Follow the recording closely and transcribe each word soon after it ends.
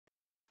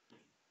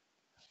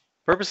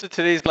Purpose of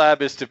today's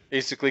lab is to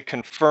basically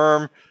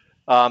confirm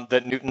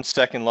that Newton's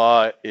second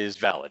law is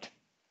valid.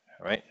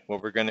 All right,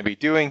 what we're going to be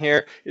doing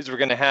here is we're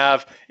going to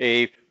have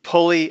a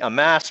pulley, a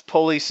mass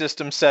pulley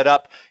system set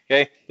up,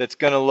 okay, that's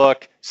going to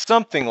look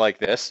something like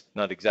this,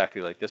 not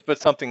exactly like this,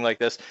 but something like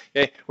this,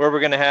 okay, where we're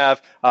going to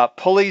have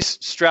pulleys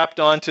strapped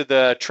onto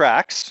the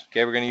tracks,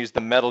 okay, we're going to use the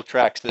metal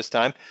tracks this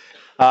time,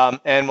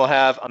 and we'll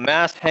have a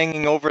mast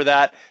hanging over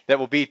that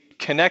will be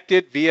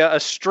connected via a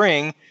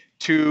string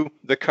to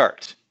the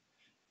cart.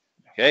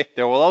 Okay,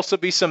 there will also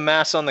be some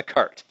mass on the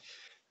cart.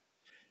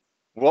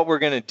 What we're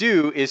going to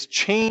do is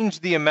change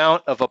the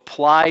amount of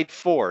applied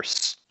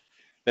force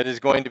that is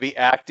going to be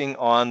acting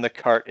on the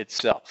cart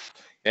itself.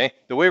 Okay,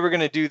 the way we're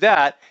going to do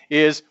that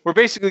is we're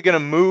basically going to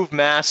move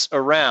mass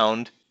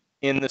around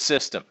in the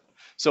system.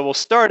 So we'll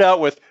start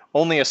out with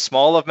only a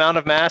small amount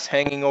of mass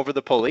hanging over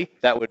the pulley.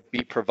 That would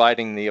be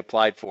providing the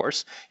applied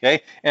force.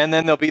 Okay, and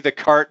then there'll be the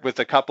cart with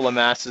a couple of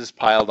masses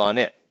piled on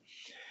it.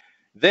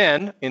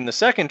 Then, in the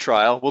second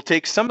trial, we'll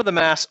take some of the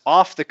mass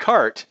off the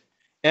cart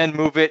and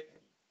move it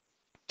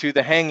to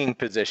the hanging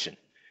position,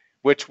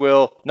 which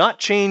will not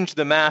change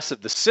the mass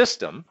of the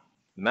system.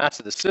 The mass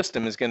of the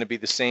system is going to be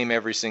the same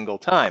every single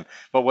time.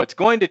 But what's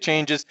going to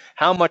change is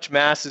how much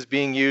mass is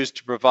being used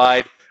to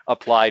provide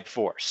applied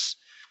force.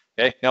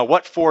 Okay, now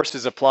what force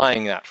is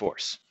applying that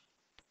force?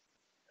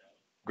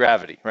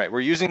 Gravity, right? We're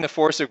using the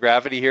force of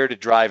gravity here to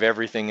drive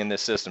everything in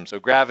this system. So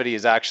gravity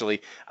is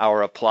actually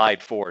our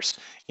applied force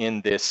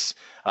in this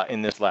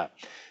lab.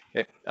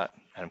 Okay,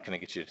 Adam, can I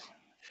get you?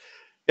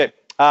 Okay.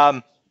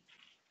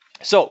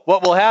 So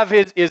what we'll have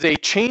is a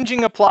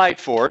changing applied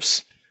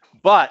force,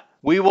 but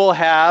we will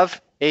have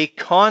a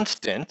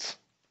constant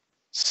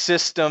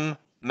system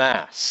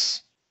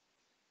mass.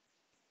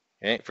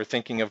 Okay, if we're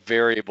thinking of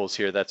variables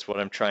here, that's what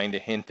I'm trying to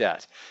hint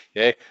at.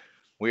 Okay.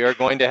 We are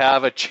going to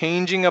have a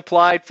changing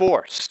applied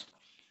force.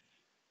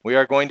 We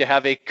are going to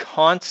have a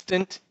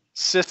constant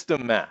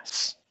system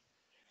mass.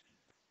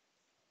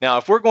 Now,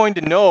 if we're going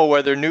to know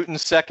whether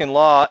Newton's second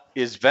law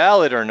is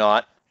valid or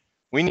not,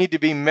 we need to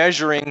be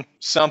measuring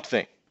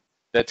something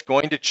that's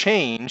going to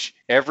change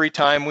every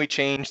time we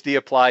change the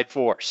applied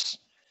force.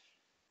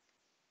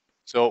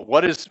 So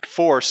what is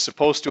force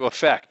supposed to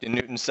affect in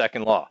Newton's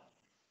second law?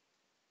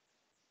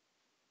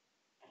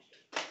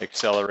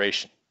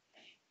 Acceleration.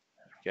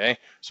 Okay,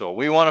 so what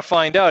we want to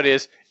find out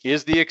is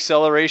the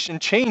acceleration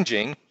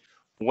changing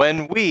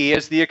when we,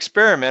 as the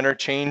experimenter,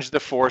 change the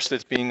force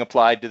that's being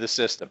applied to the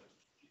system?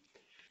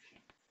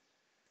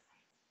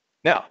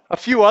 Now, a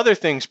few other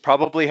things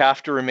probably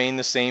have to remain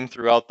the same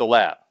throughout the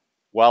lab.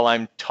 While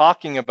I'm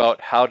talking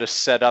about how to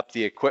set up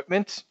the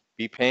equipment,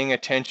 be paying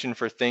attention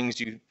for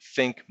things you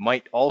think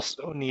might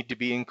also need to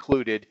be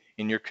included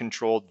in your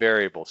controlled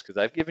variables, because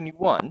I've given you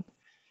one.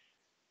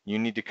 You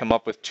need to come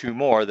up with two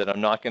more that I'm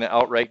not going to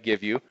outright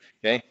give you,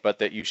 okay? But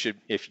that you should,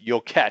 if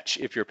you'll catch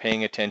if you're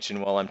paying attention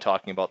while I'm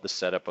talking about the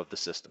setup of the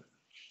system.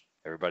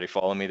 Everybody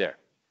follow me there?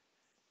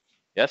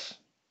 Yes?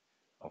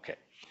 Okay.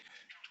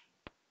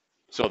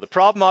 So the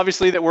problem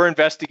obviously that we're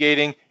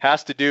investigating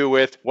has to do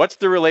with what's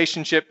the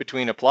relationship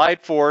between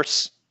applied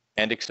force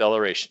and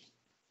acceleration,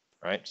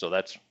 right? So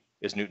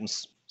is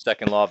Newton's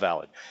second law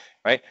valid,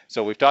 right?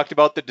 So we've talked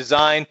about the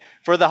design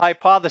for the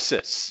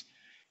hypothesis.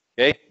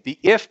 Okay, the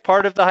if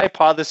part of the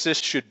hypothesis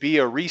should be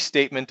a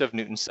restatement of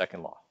Newton's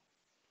second law.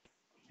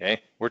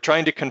 Okay, we're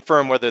trying to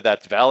confirm whether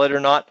that's valid or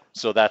not,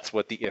 so that's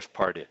what the if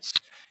part is.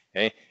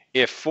 Okay,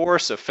 if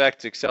force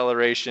affects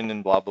acceleration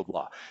and blah, blah,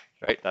 blah,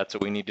 right? That's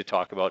what we need to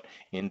talk about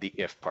in the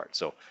if part.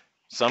 So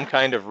some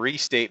kind of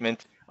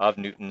restatement of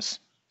Newton's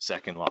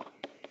second law.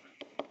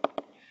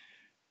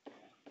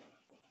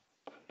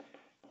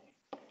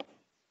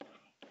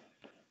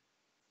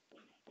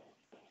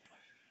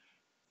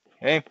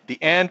 Okay,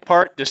 the and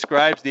part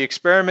describes the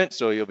experiment,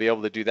 so you'll be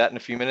able to do that in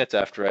a few minutes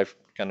after I've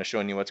kind of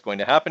shown you what's going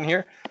to happen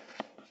here.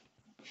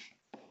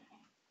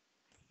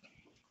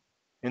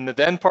 In the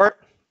then part,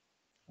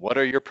 what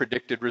are your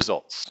predicted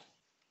results?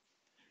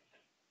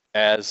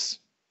 As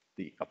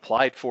the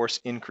applied force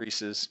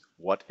increases,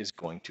 what is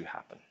going to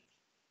happen?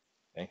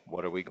 Okay,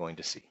 what are we going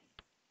to see?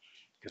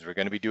 Because we're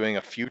going to be doing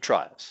a few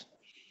trials.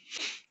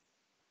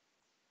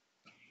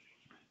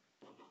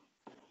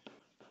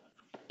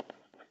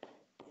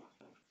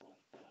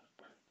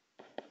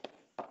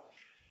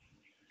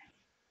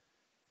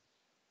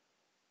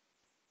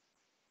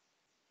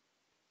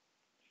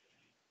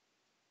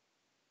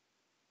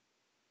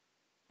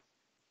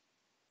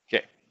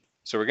 Okay,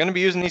 so we're going to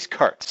be using these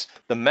carts.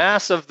 The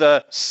mass of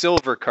the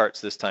silver carts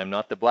this time,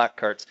 not the black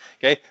carts.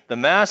 Okay, the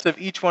mass of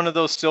each one of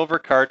those silver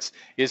carts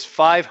is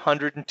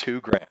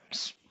 502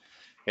 grams.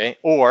 Okay,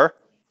 or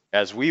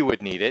as we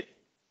would need it,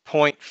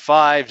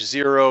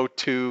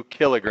 0.502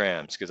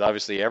 kilograms, because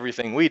obviously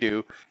everything we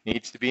do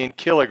needs to be in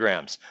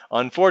kilograms.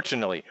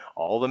 Unfortunately,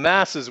 all the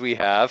masses we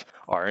have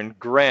are in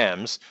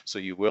grams, so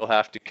you will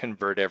have to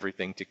convert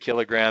everything to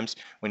kilograms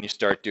when you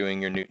start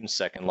doing your Newton's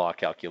second law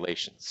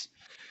calculations.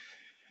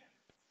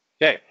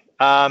 Okay,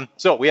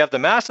 so we have the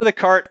mass of the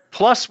cart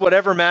plus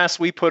whatever mass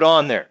we put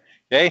on there,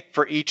 okay,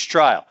 for each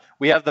trial.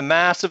 we have the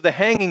mass of the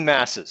hanging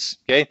masses,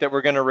 okay, that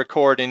we're going to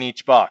record in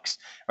each box,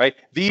 right?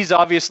 These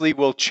obviously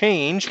will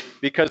change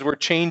because we're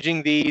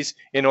changing these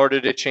in order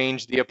to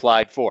change the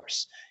applied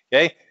force,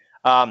 okay?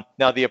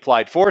 Now the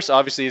applied force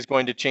obviously is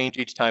going to change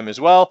each time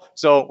as well,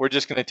 so we're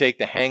just going to take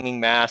the hanging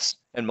mass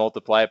and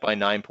multiply it by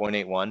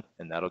 9.81,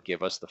 and that'll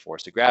give us the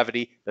force of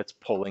gravity that's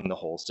pulling the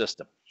whole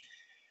system.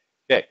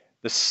 Okay,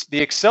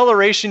 the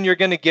acceleration you're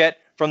going to get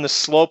from the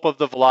slope of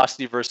the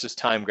velocity versus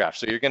time graph.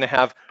 So you're going to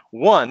have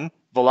one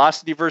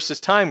velocity versus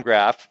time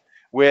graph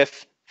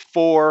with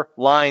 4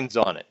 lines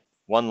on it,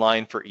 1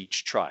 line for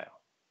each trial.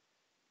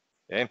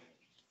 Okay,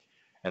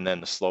 and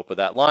then the slope of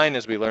that line,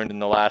 as we learned in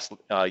the last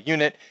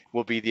unit,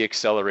 will be the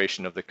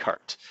acceleration of the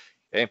cart.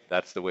 Okay,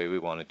 that's the way we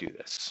want to do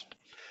this.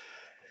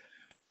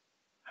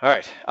 All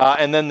right,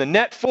 and then the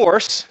net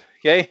force,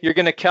 okay, you're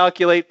going to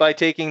calculate by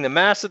taking the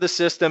mass of the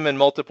system and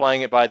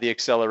multiplying it by the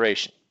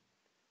acceleration.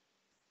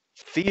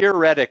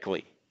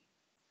 Theoretically,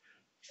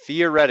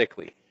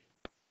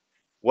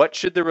 what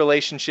should the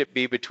relationship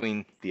be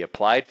between the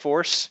applied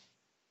force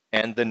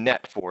and the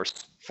net force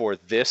for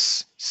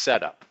this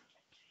setup?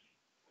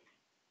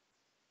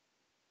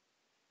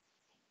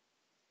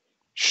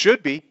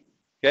 Should be,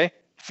 okay?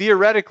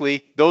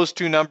 Theoretically, those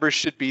two numbers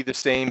should be the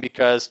same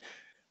because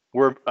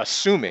we're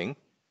assuming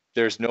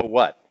there's no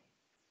what?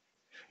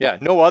 Yeah,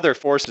 no other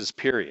forces,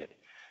 period.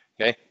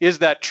 Okay, is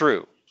that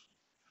true?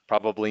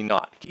 Probably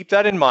not. Keep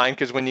that in mind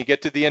because when you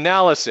get to the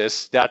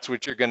analysis, that's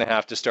what you're going to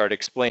have to start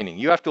explaining.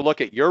 You have to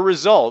look at your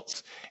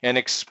results and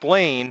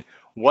explain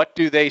what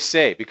do they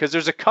say, because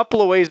there's a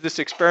couple of ways this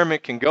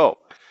experiment can go.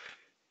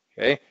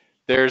 Okay,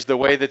 there's the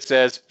way that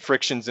says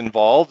friction's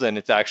involved and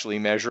it's actually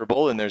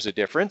measurable and there's a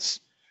difference.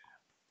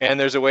 And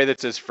there's a way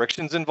that says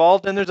friction's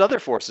involved and there's other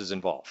forces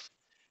involved.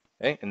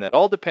 Okay, and that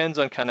all depends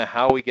on kind of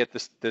how we get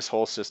this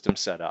whole system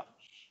set up.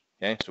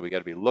 Okay, so we got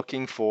to be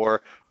looking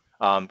for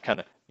kind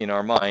of in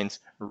our minds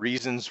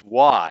reasons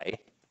why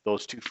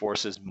those two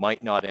forces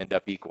might not end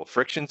up equal.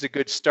 Friction's a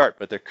good start,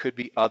 but there could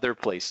be other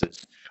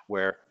places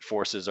where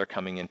forces are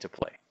coming into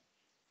play.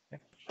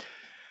 Okay.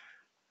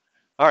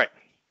 All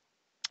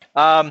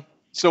right.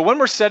 So when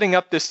we're setting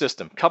up this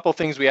system, a couple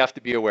things we have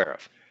to be aware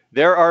of.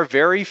 There are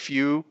very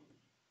few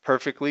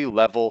perfectly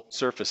level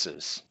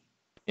surfaces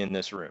in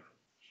this room.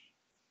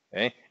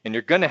 Okay, and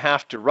you're going to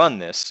have to run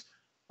this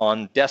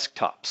on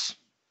desktops.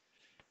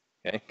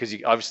 Okay, because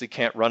you obviously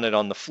can't run it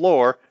on the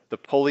floor. The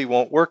pulley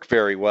won't work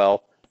very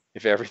well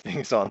if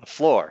everything's on the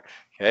floor.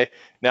 Okay,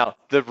 now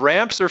the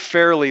ramps are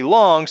fairly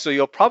long, so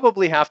you'll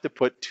probably have to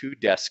put 2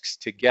 desks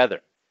together.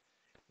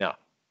 Now, I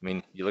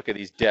mean, you look at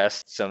these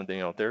desks, some of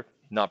them, they're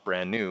not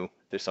brand new.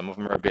 Some of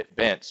them are a bit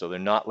bent, so they're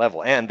not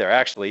level, and they're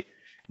actually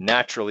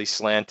naturally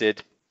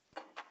slanted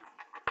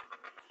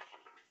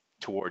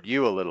toward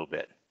you a little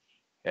bit.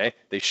 Okay,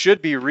 they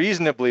should be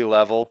reasonably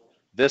level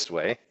this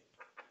way.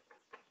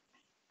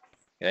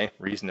 Okay,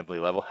 reasonably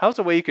level. How's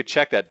a way you could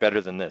check that better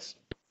than this?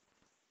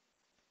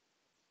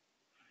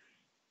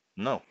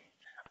 No.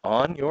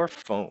 On your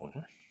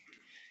phone,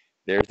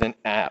 there's an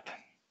app.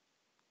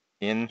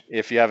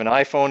 If you have an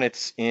iPhone,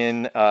 it's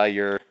in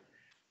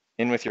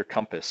with your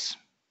compass.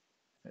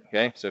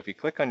 Okay, so if you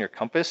click on your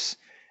compass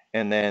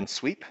and then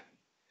sweep,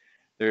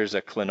 there's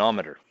a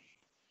clinometer.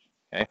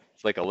 Okay,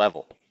 it's like a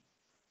level.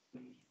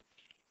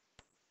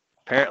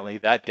 Apparently,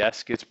 that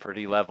desk is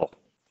pretty level.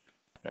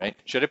 Right?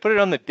 Should I put it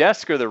on the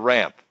desk or the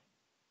ramp?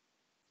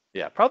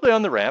 Yeah, probably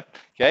on the ramp,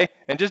 okay?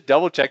 And just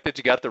double check that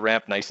you got the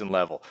ramp nice and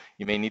level.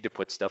 You may need to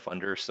put stuff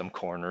under some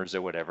corners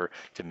or whatever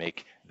to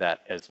make that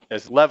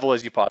as level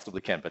as you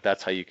possibly can, but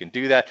that's how you can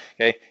do that,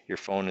 okay? Your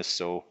phone is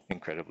so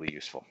incredibly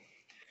useful.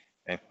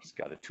 Okay, it's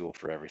got a tool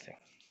for everything.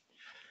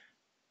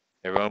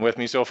 Everyone with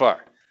me so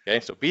far? Okay,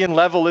 so being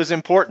level is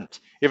important.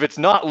 If it's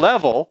not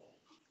level,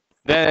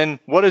 then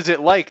what is it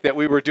like that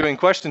we were doing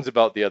questions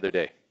about the other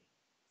day?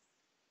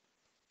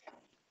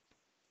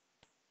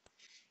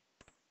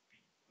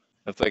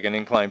 That's like an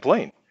inclined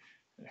plane.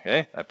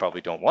 Okay, I probably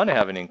don't want to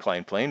have an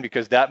inclined plane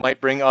because that might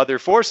bring other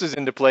forces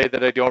into play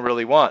that I don't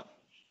really want.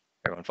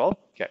 Everyone follow?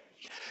 Okay.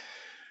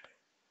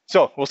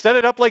 So we'll set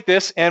it up like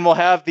this, and we'll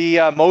have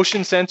the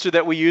motion sensor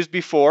that we used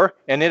before,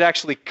 and it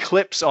actually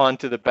clips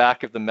onto the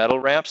back of the metal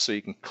ramp, so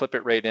you can clip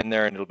it right in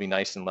there and it'll be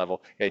nice and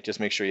level. Okay,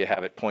 just make sure you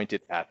have it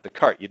pointed at the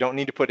cart. You don't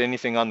need to put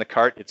anything on the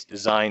cart. It's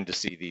designed to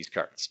see these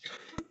carts.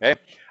 Okay,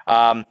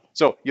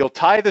 so you'll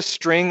tie the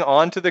string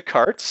onto the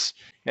carts.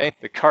 Okay,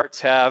 the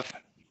carts have,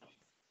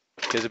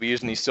 because we'll be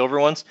using these silver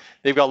ones,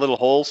 they've got little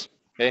holes,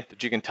 okay,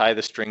 that you can tie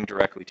the string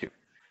directly to.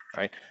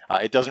 Right?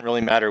 It doesn't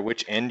really matter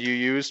which end you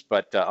use,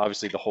 but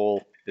obviously the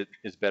hole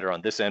is better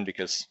on this end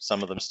because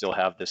some of them still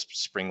have this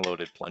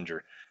spring-loaded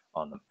plunger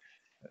on them.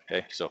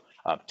 Okay, so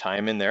tie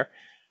them in there,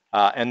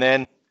 and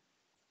then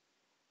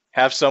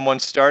have someone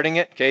starting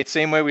it. Okay,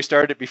 same way we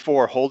started it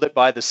before. Hold it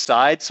by the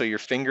side so your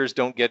fingers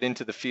don't get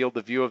into the field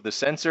of view of the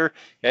sensor.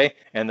 Okay,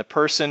 and the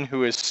person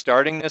who is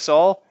starting this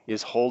all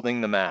is holding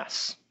the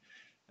mass.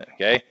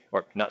 okay?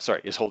 Or not,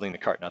 sorry, is holding the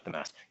cart, not the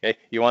mass, okay?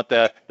 You want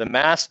the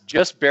mass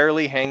just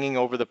barely hanging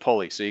over the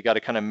pulley. So you got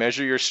to kind of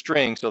measure your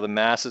string so the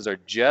masses are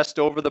just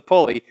over the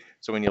pulley.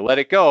 So when you let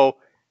it go,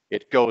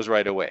 it goes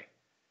right away.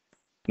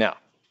 Now,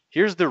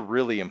 here's the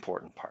really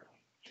important part.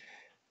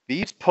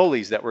 These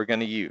pulleys that we're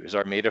going to use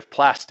are made of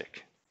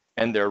plastic,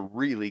 and they're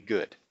really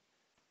good.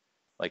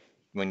 Like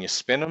when you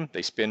spin them,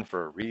 they spin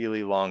for a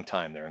really long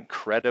time. They're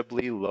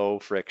incredibly low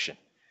friction.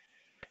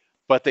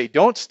 But they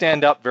don't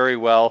stand up very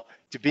well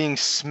to being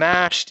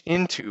smashed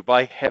into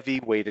by heavy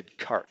weighted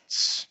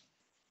carts.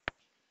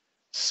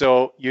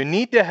 So you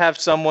need to have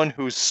someone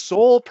whose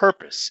sole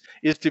purpose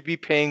is to be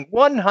paying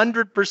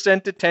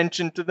 100%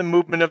 attention to the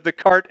movement of the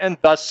cart and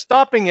thus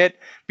stopping it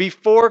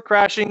before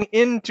crashing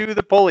into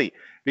the pulley.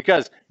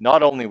 Because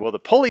not only will the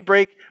pulley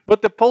break,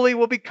 but the pulley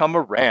will become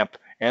a ramp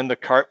and the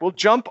cart will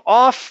jump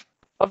off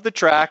of the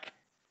track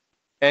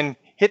and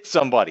hit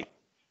somebody.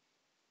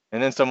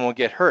 And then someone will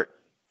get hurt.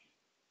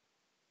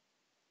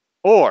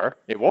 Or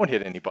it won't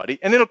hit anybody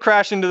and it'll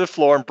crash into the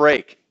floor and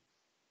break.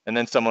 And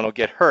then someone will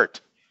get hurt.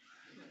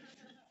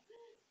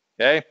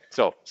 Okay,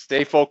 so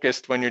stay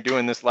focused when you're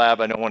doing this lab.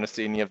 I don't want to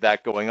see any of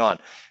that going on.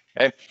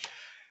 Okay,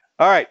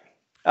 all right.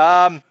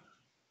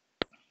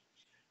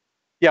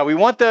 Yeah, we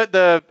want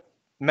the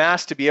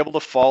mass to be able to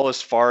fall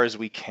as far as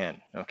we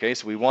can. Okay,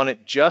 so we want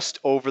it just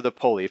over the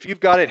pulley. If you've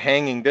got it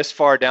hanging this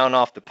far down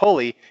off the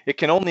pulley, it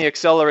can only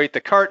accelerate the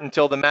cart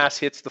until the mass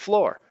hits the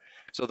floor.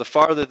 So the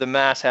farther the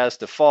mass has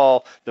to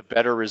fall, the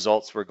better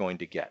results we're going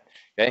to get.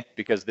 Okay,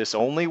 because this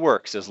only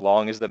works as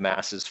long as the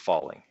mass is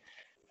falling.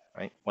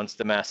 Right? Once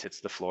the mass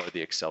hits the floor,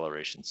 the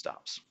acceleration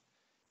stops.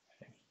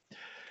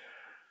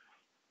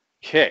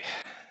 Okay.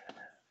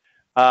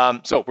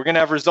 So we're going to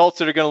have results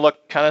that are going to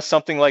look kind of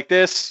something like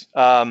this.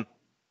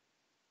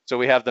 So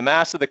we have the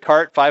mass of the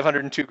cart,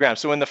 502 grams.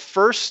 So in the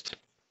first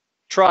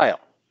trial,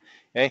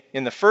 okay,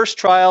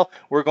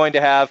 we're going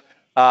to have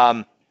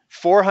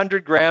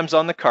 400 grams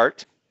on the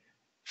cart,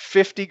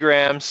 50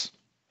 grams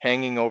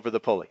hanging over the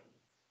pulley.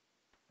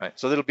 Right?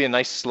 So that'll be a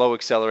nice slow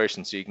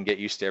acceleration so you can get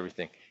used to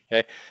everything.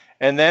 Okay.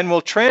 And then we'll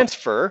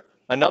transfer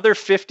another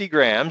 50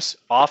 grams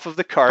off of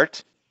the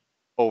cart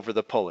over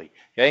the pulley.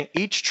 Okay,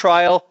 each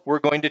trial we're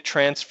going to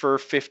transfer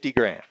 50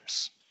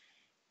 grams.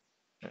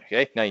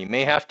 Okay, now you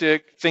may have to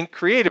think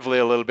creatively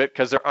a little bit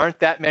because there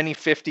aren't that many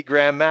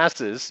 50-gram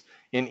masses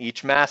in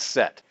each mass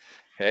set.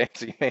 Okay,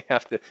 so you may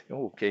have to,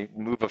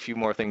 move a few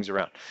more things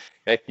around.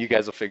 Okay, you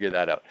guys will figure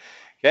that out.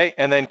 Okay,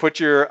 and then put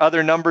your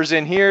other numbers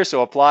in here.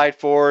 So applied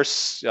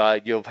force,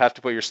 you'll have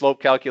to put your slope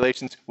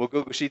calculations. Will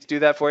Google Sheets do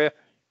that for you?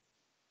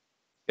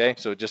 Okay,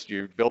 so just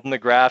you're building the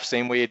graph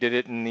same way you did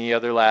it in the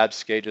other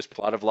labs. Okay, just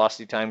plot a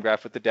velocity time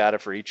graph with the data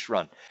for each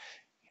run.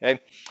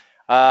 Okay,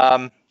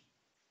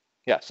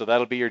 yeah, so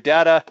that'll be your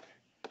data.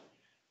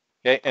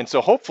 Okay, and so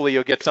hopefully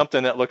you'll get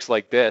something that looks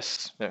like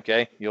this.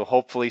 Okay, you'll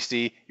hopefully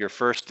see your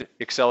first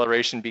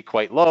acceleration be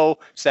quite low,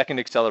 second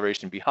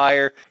acceleration be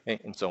higher, okay,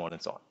 and so on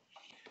and so on. All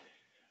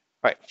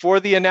right, for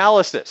the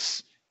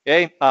analysis.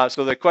 Okay,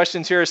 so the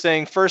questions here are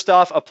saying, first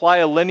off, apply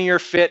a linear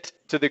fit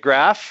to the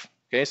graph.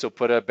 Okay, so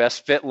put a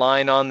best fit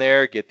line on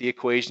there, get the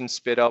equation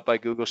spit out by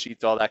Google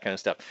Sheets, all that kind of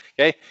stuff.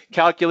 Okay,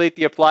 calculate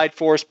the applied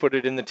force, put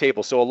it in the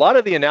table. So a lot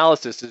of the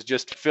analysis is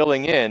just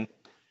filling in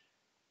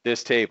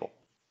this table.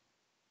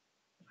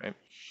 Right?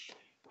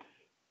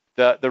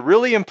 The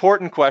really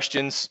important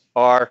questions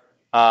are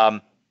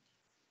 4,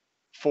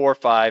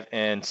 5,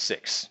 and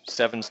 6.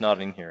 7's not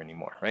in here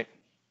anymore, right?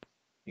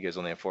 You guys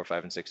only have 4,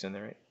 5, and 6 in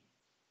there, right?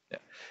 Yeah.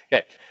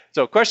 Okay,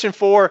 so question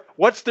 4,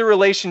 what's the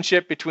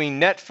relationship between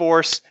net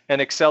force and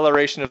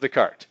acceleration of the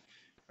cart?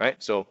 Right,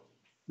 so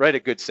write a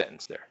good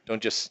sentence there.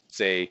 Don't just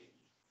say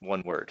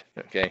one word,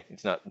 okay?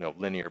 It's not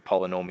linear,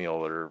 polynomial,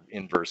 or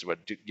inverse.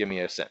 Give me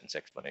a sentence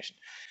explanation.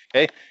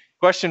 Okay,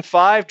 question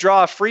 5,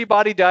 draw a free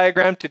body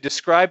diagram to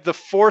describe the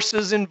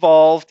forces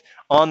involved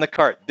on the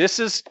cart.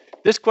 This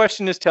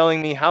question is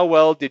telling me how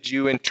well did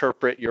you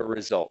interpret your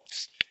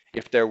results.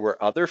 If there were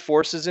other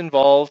forces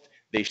involved,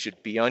 they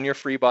should be on your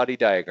free body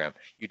diagram.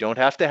 You don't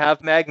have to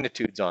have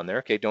magnitudes on there.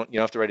 Okay, you don't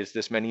have to write it's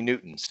this many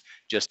newtons.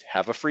 Just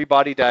have a free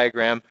body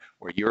diagram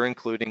where you're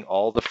including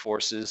all the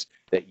forces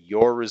that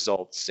your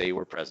results say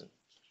were present.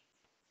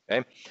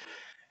 Okay,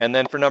 and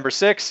then for number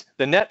 6,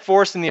 the net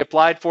force and the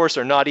applied force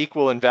are not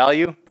equal in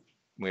value.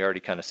 We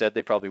already kind of said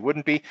they probably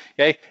wouldn't be.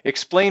 Okay,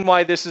 explain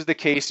why this is the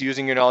case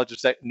using your knowledge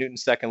of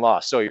Newton's second law.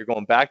 So you're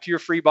going back to your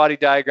free body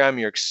diagram.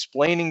 You're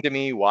explaining to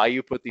me why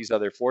you put these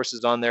other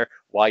forces on there,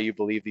 why you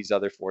believe these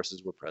other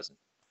forces were present.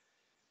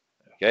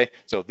 Okay,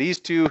 so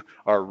these two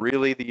are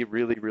really the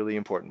really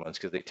important ones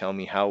because they tell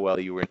me how well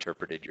you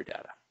interpreted your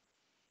data.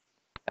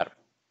 Adam.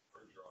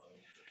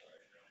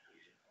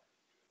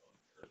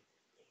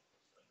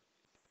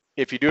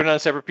 If you do it on a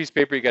separate piece of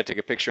paper, you got to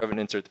take a picture of it and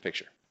insert the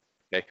picture.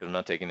 Okay, because I'm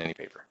not taking any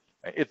paper.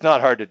 It's not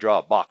hard to draw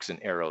a box and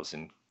arrows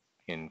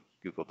in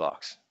Google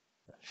Docs.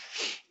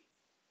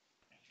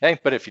 Okay,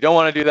 but if you don't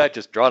want to do that,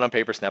 just draw it on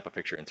paper, snap a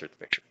picture, insert the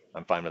picture.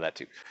 I'm fine with that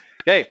too.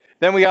 Okay,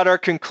 then we got our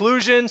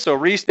conclusion. So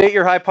restate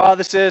your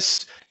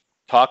hypothesis,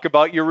 Talk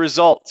about your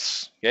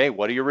results. Okay,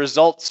 what do your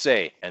results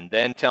say? And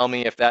then tell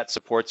me if that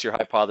supports your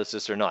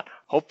hypothesis or not.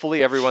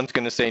 Hopefully everyone's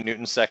going to say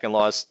Newton's second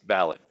law is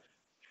valid.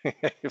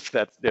 If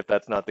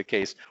that's not the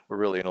case, we're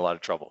really in a lot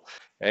of trouble.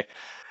 Okay.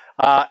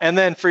 And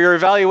then for your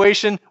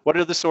evaluation, what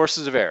are the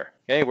sources of error?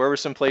 Okay, where were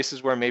some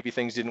places where maybe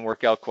things didn't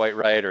work out quite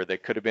right or they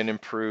could have been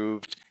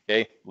improved?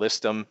 Okay,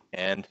 list them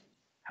and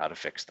how to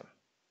fix them.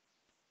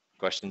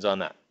 Questions on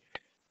that?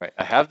 Right,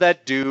 I have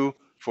that due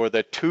for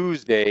the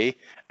Tuesday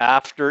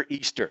after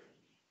Easter.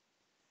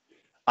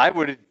 I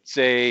would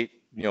say,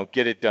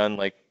 get it done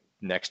like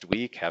next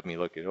week. Have me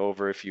look it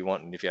over if you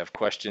want, and if you have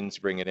questions,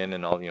 bring it in,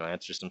 and I'll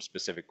answer some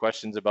specific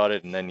questions about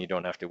it, and then you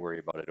don't have to worry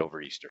about it over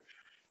Easter.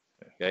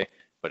 Okay,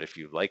 but if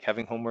you like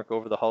having homework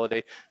over the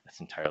holiday, that's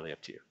entirely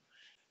up to you.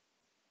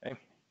 Okay,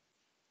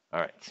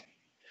 all right,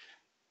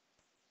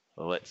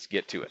 let's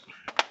get to it.